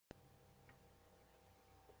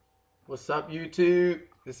What's up, YouTube?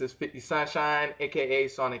 This is 50 Sunshine, aka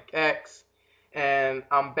Sonic X, and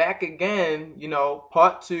I'm back again.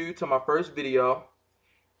 Part 2 to my first video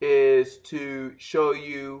is to show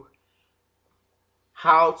you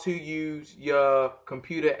how to use your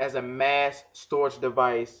computer as a mass storage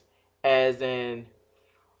device, as in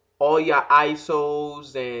all your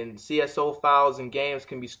ISOs and CSO files and games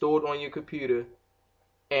can be stored on your computer,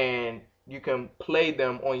 and you can play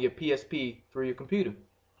them on your PSP through your computer.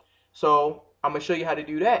 So I'm going to show you how to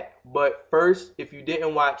do that. But first, if you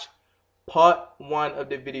didn't watch part 1 of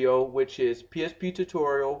the video, which is PSP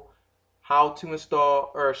tutorial, how to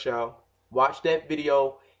install iRshell, watch that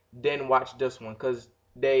video, then watch this one, because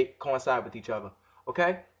they coincide with each other.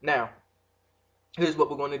 Okay? Now, here's what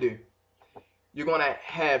we're going to do. You're going to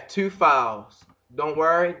have 2 files. Don't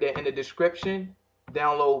worry, they're in the description.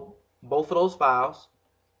 Download both of those files.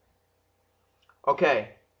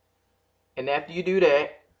 Okay. And after you do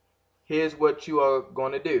that, here's what you are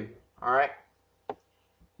going to do. Alright?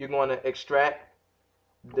 You're going to extract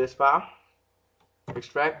this file.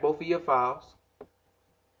 Extract both of your files.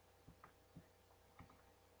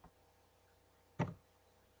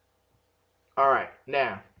 Alright,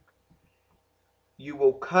 now you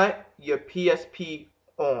will cut your PSP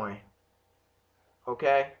on.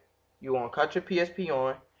 Okay? You're going to cut your PSP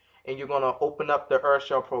on, and you're going to open up the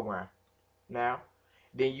iRshell program. Now,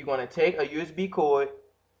 then you're going to take a USB cord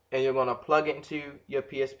and you're going to plug it into your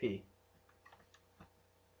PSP.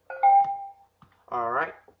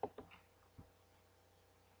 Alright.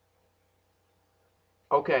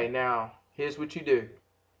 Okay, now, here's what you do.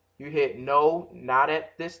 You hit no, not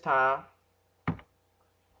at this time.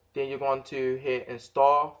 Then you're going to hit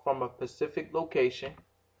install from a specific location.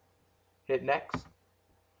 Hit next.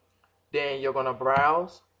 Then you're going to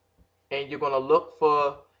browse. And you're going to look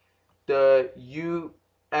for the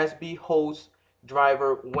USB host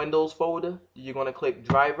driver Windows folder. You're going to click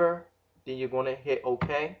driver, then you're going to hit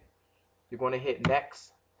OK. You're going to hit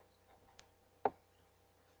next.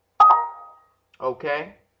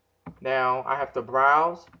 OK. Now I have to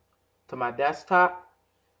browse to my desktop.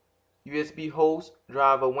 USB host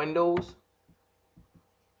driver Windows.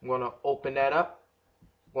 I'm going to open that up.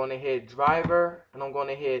 I'm going to hit driver, and I'm going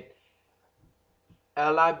to hit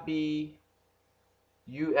LIB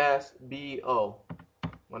USBO.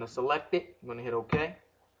 I'm going to select it. I'm going to hit OK.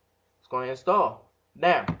 It's going to install.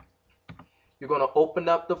 Now, you're going to open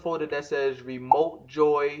up the folder that says Remote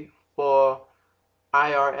Joy for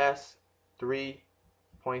iRS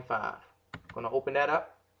 3.5. Going to open that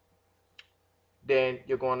up. Then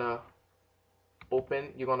you're going to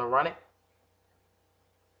run it.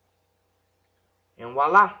 And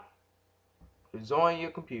voila, it's on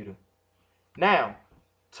your computer. Now,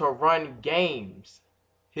 to run games,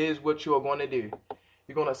 here's what you are going to do.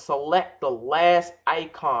 You're going to select the last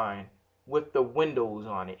icon with the Windows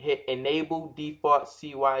on it. Hit Enable Default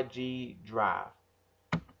CYG Drive.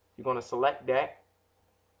 You're going to select that.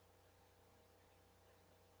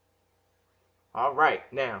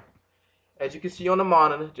 Alright, now, as you can see on the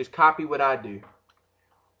monitor, just copy what I do.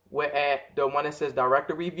 We're at the one that says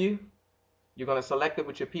Directory View. You're going to select it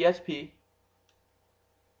with your PSP.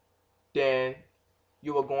 Then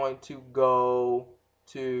you are going to go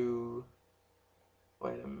to,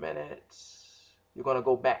 wait a minute, you're going to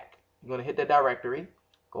go back. You're going to hit the directory,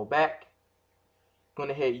 go back, you're going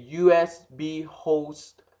to hit USB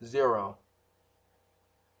host 0.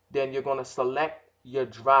 Then you're going to select your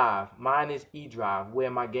drive. Mine is E drive, where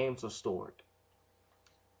my games are stored.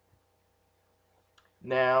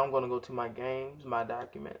 Now I'm going to go to my games, my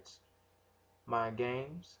documents, my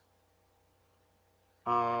games.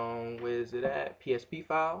 Where is it at? PSP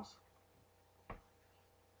files.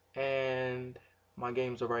 And my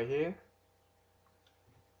games are right here.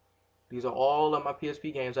 These are all of my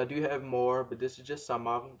PSP games. I do have more, but this is just some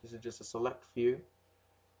of them. This is just a select few.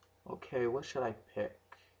 Okay, what should I pick?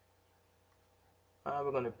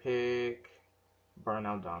 We're going to pick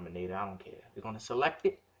Burnout Dominator. I don't care. We're going to select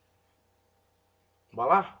it.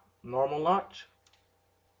 Voila. Normal launch.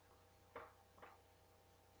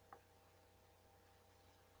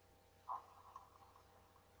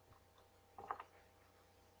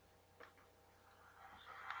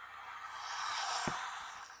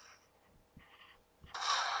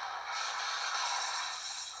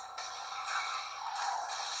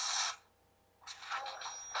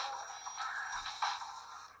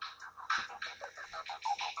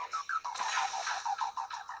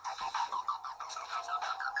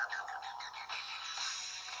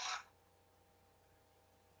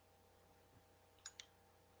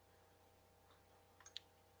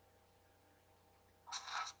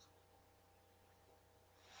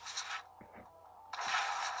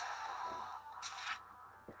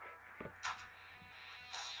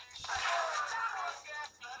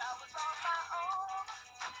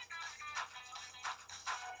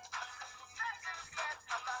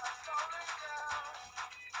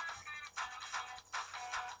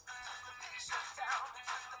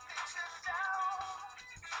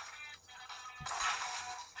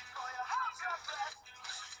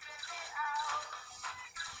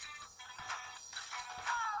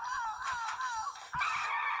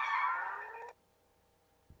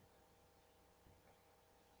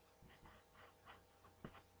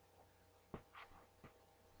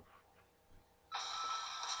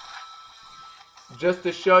 just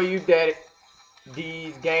to show you that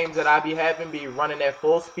these games that I be having be running at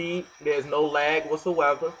full speed. There's no lag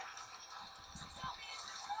whatsoever.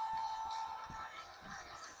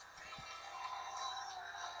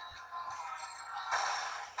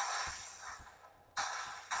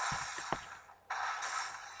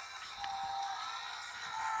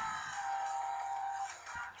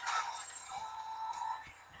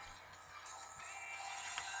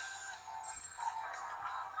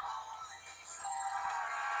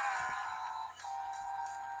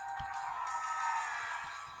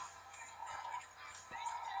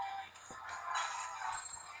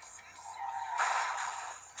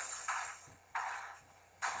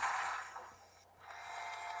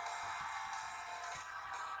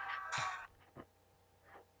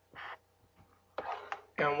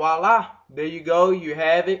 And voila, there you go. You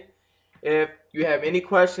have it. If you have any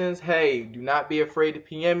questions, hey, do not be afraid to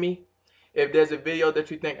PM me. If there's a video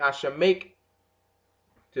that you think I should make,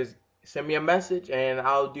 just send me a message and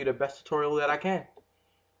I'll do the best tutorial that I can.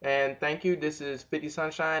 And thank you. This is 50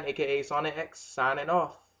 Sunshine, aka Sonic X, signing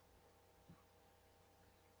off.